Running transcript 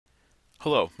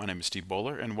Hello, my name is Steve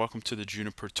Bowler and welcome to the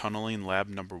Juniper Tunneling Lab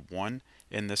number 1.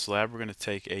 In this lab we're going to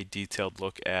take a detailed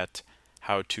look at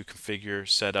how to configure,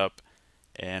 set up,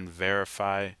 and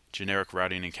verify Generic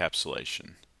Routing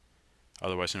Encapsulation,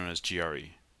 otherwise known as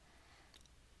GRE.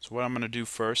 So what I'm going to do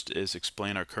first is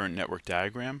explain our current network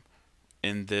diagram.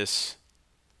 In this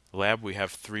lab we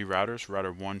have 3 routers,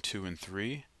 router 1, 2, and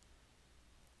 3.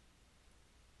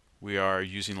 We are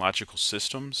using logical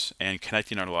systems and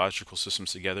connecting our logical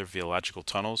systems together via logical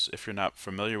tunnels. If you're not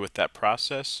familiar with that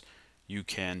process, you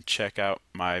can check out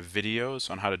my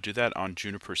videos on how to do that on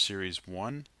Juniper Series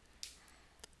 1.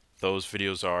 Those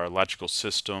videos are Logical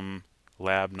System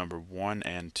Lab number 1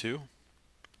 and 2.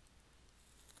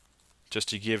 Just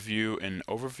to give you an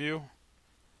overview,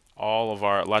 all of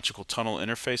our logical tunnel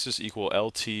interfaces equal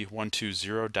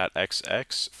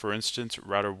LT120.XX. For instance,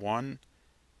 router 1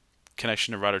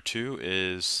 connection to router 2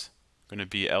 is going to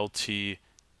be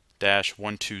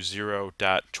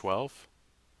LT-120.12.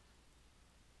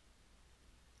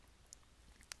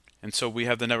 And so we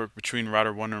have the network between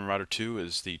router 1 and router 2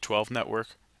 is the 12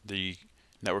 network. The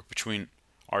network between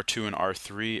R2 and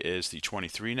R3 is the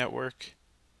 23 network.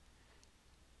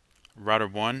 Router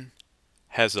 1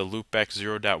 has a loopback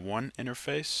 0.1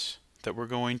 interface that we're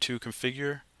going to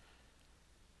configure,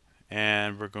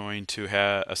 and we're going to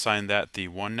assign that the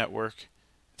 1 network.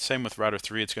 Same with router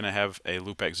 3, it's going to have a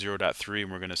loopback 0.3,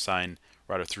 and we're going to assign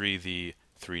router 3 the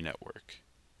 3 network.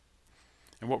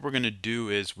 And what we're going to do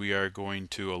is we are going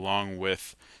to, along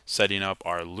with setting up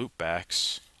our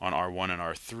loopbacks on R1 and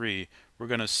R3, we're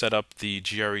going to set up the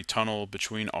GRE tunnel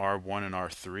between R1 and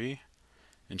R3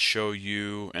 and show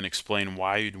you and explain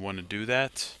why you'd want to do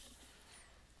that.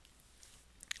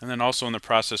 And then also in the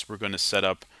process we're going to set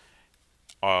up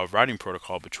a routing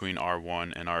protocol between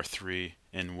R1 and R3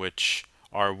 in which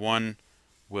R1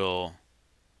 will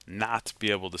not be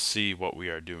able to see what we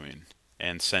are doing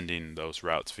and sending those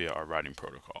routes via our routing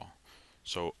protocol.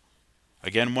 So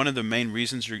again, one of the main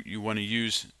reasons you want to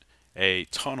use a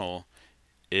tunnel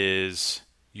is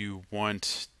you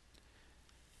want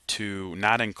to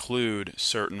not include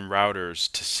certain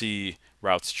routers to see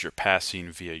routes that you're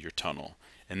passing via your tunnel.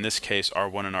 In this case,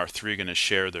 R1 and R3 are going to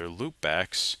share their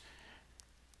loopbacks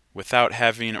without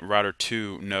having router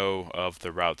 2 know of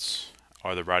the routes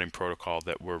or the routing protocol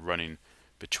that we're running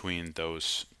between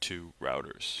those 2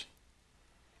 routers.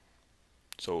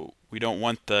 So we don't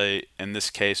want in this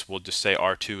case we'll just say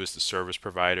R2 is the service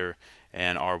provider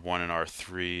and R1 and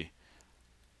R3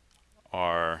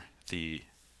 are the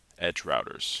edge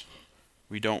routers.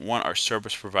 We don't want our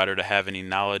service provider to have any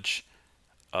knowledge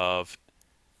of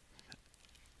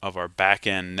our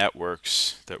back-end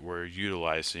networks that we're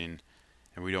utilizing,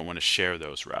 and we don't want to share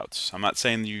those routes. I'm not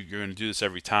saying you're going to do this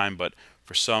every time, but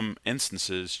for some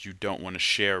instances you don't want to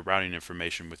share routing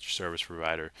information with your service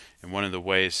provider. And one of the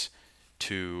ways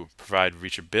to provide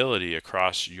reachability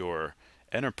across your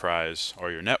enterprise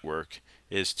or your network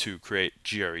is to create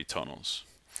GRE tunnels.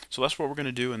 So that's what we're going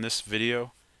to do in this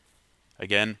video.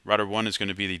 Again, router 1 is going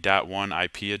to be the .1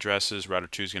 IP addresses, router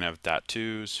 2 is going to have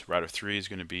 .2s, router 3 is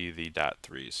going to be the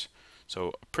 .3s.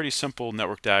 So a pretty simple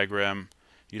network diagram.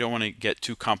 You don't want to get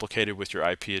too complicated with your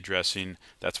IP addressing.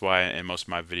 That's why in most of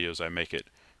my videos I make it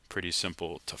pretty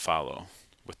simple to follow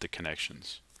with the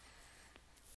connections.